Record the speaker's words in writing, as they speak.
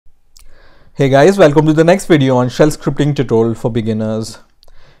Hey guys, welcome to the next video on shell scripting tutorial for beginners.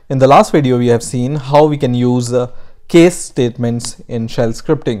 In the last video we have seen how we can use case statements in shell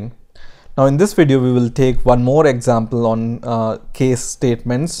scripting. Now in this video we will take one more example on case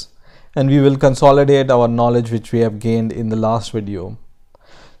statements and we will consolidate our knowledge which we have gained in the last video.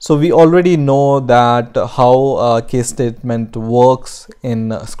 So we already know that how a case statement works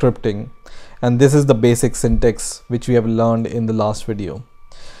in scripting, and this is the basic syntax which we have learned in the last video.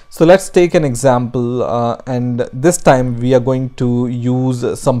 So let's take an example and this time we are going to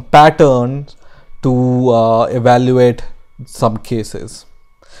use some patterns to evaluate some cases.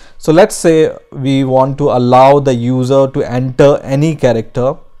 So let's say we want to allow the user to enter any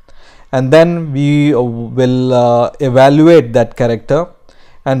character, and then we will evaluate that character,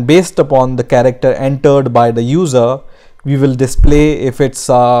 and based upon the character entered by the user we will display if it's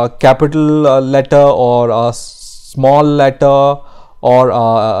a capital letter or a small letter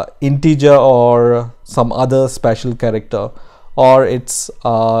or integer or some other special character, or it's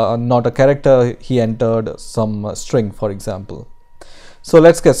not a character, he entered some string, for example. So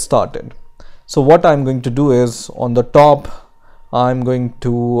let's get started. So what I'm going to do is, on the top I'm going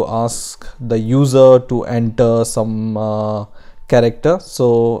to ask the user to enter some character.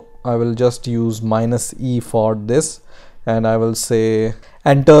 So I will just use -e for this, and I will say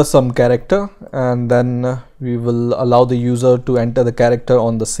enter some character, and then we will allow the user to enter the character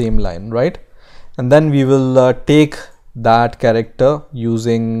on the same line, right? And then we will take that character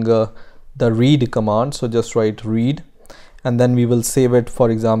using the read command. So just write read, and then we will save it, for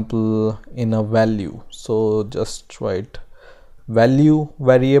example, in a value. So just write value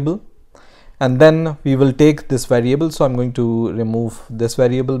variable, and then we will take this variable. So I'm going to remove this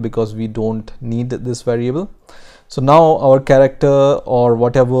variable because we don't need this variable. So now our character or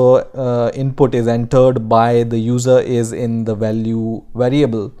whatever input is entered by the user is in the value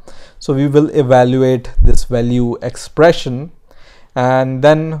variable. So we will evaluate this value expression, and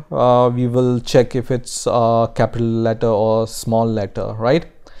then we will check if it's a capital letter or small letter, right?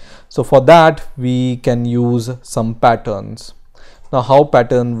 So for that we can use some patterns. Now how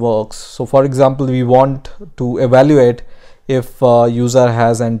pattern works? So for example, we want to evaluate if user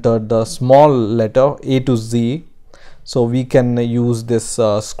has entered the small letter A to Z. So we can use this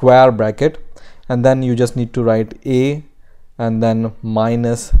square bracket, and then you just need to write A and then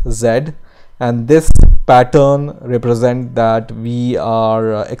 -Z, and this pattern represent that we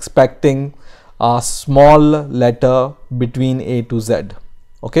are expecting a small letter between A to Z.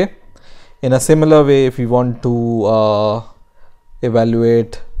 Okay, in a similar way, if we want to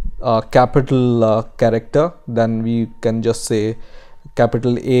evaluate a capital character, then we can just say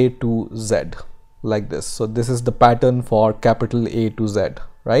capital A to Z, like this. So this is the pattern for capital A to Z,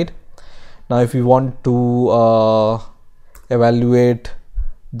 right? Now if we want to evaluate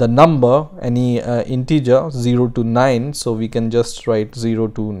the number, any integer 0 to 9, so we can just write 0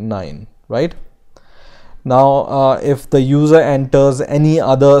 to 9, right? Now if the user enters any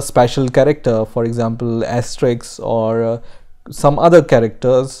other special character, for example asterisk or some other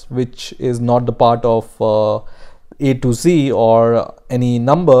characters which is not the part of A to Z or any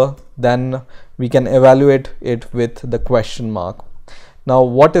number, then we can evaluate it with the question mark. Now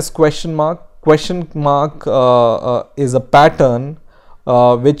what is question mark? Question mark is a pattern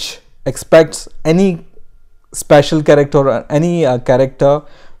which expects any special character or any character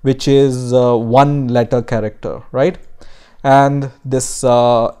which is one letter character, right? And this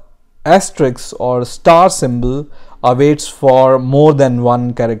asterisk or star symbol awaits for more than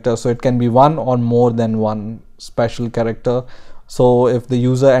one character, so it can be one or more than one special character. So if the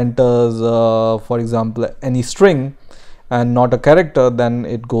user enters for example any string and not a character, then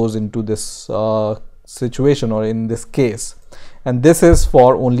it goes into this situation or in this case, and this is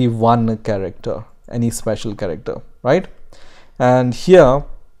for only one character, any special character, right? And here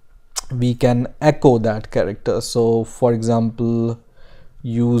we can echo that character. So for example,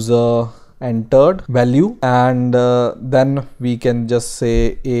 user entered value, and then we can just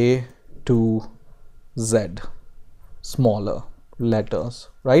say A to Z, smaller letters,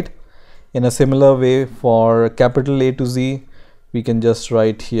 right? In a similar way, for capital A to Z, we can just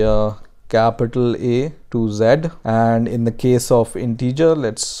write here capital A to Z, and in the case of integer,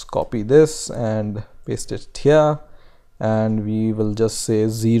 let's copy this and paste it here, and we will just say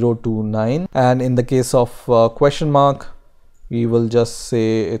 0 to 9, and in the case of question mark, we will just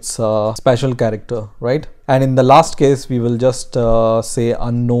say it's a special character, right? And in the last case we will just say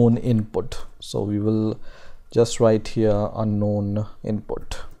unknown input. So we will just write here unknown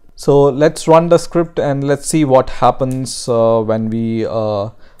input. So let's run the script and let's see what happens when we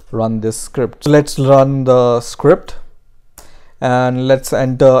run this script. So let's run the script, and let's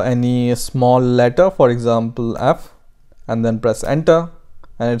enter any small letter, for example F, and then press enter,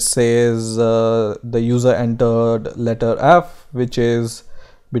 and it says the user entered letter F, which is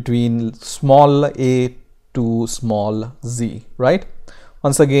between small a to small z, right?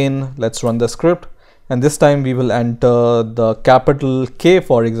 Once again, let's run the script, and this time we will enter the capital K,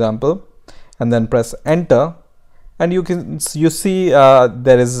 for example, and then press enter, and you see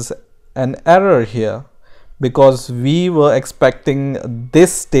there is an error here, because we were expecting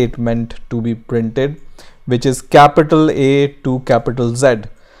this statement to be printed, which is capital A to capital Z,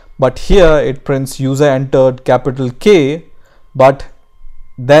 but here it prints user entered capital K, but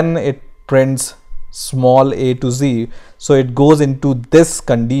then it prints small a to z, so it goes into this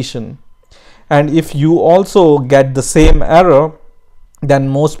condition. And if you also get the same error, then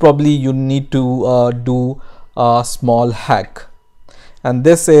most probably you need to do a small hack, and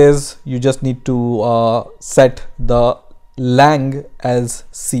this is you just need to set the lang as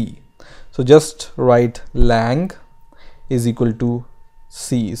C. So just write lang is equal to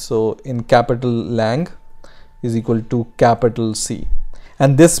C, so in capital lang is equal to capital C,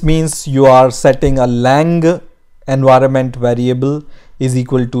 and this means you are setting a lang environment variable is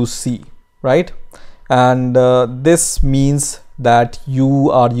equal to C, right? And this means that you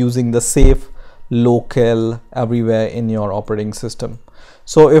are using the safe local everywhere in your operating system.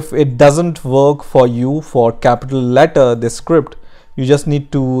 So if it doesn't work for you for capital letter, this script, you just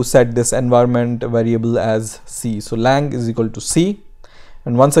need to set this environment variable as C. So lang is equal to C,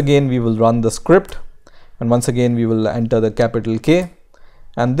 and once again we will run the script, and once again we will enter the capital K,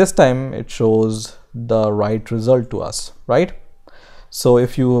 and this time it shows the right result to us, right? So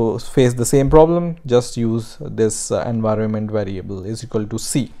if you face the same problem, just use this environment variable is equal to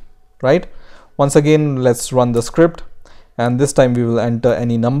C, right? Once again, let's run the script, and this time we will enter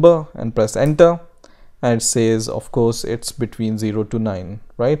any number and press enter, and it says of course it's between 0 to 9,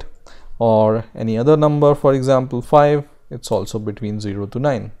 right? Or any other number, for example 5, it's also between 0 to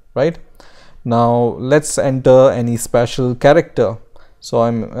 9, right? Now let's enter any special character. So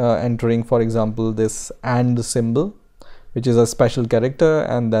I'm entering, for example, this AND symbol, which is a special character,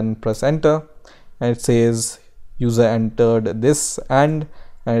 and then press enter, and it says user entered this and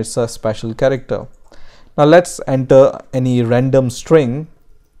it's a special character. Now let's enter any random string,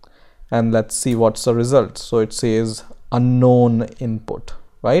 and let's see what's the result. So it says unknown input,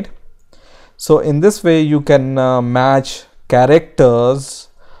 right? So in this way you can match characters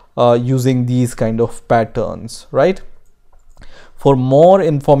using these kind of patterns, right? For more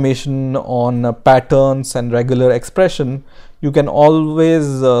information on patterns and regular expression, you can always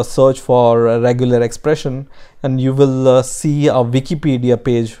search for a regular expression, and you will see a Wikipedia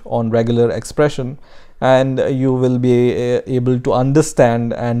page on regular expression, and you will be able to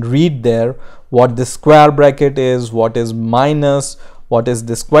understand and read there what this square bracket is, what is minus, what is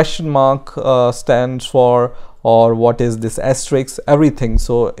this question mark stands for, or what is this asterisk, everything.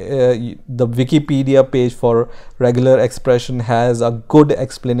 So the Wikipedia page for regular expression has a good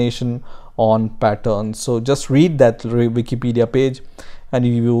explanation on patterns. So just read that Wikipedia page, and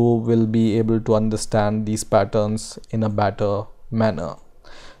you will be able to understand these patterns in a better manner.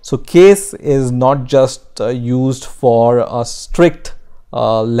 So case is not just used for a strict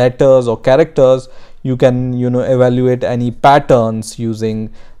letters or characters. You can evaluate any patterns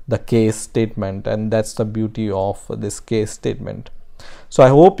using the case statement, and that's the beauty of this case statement. So I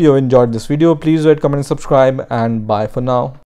hope you enjoyed this video. Please rate, comment and subscribe, and bye for now.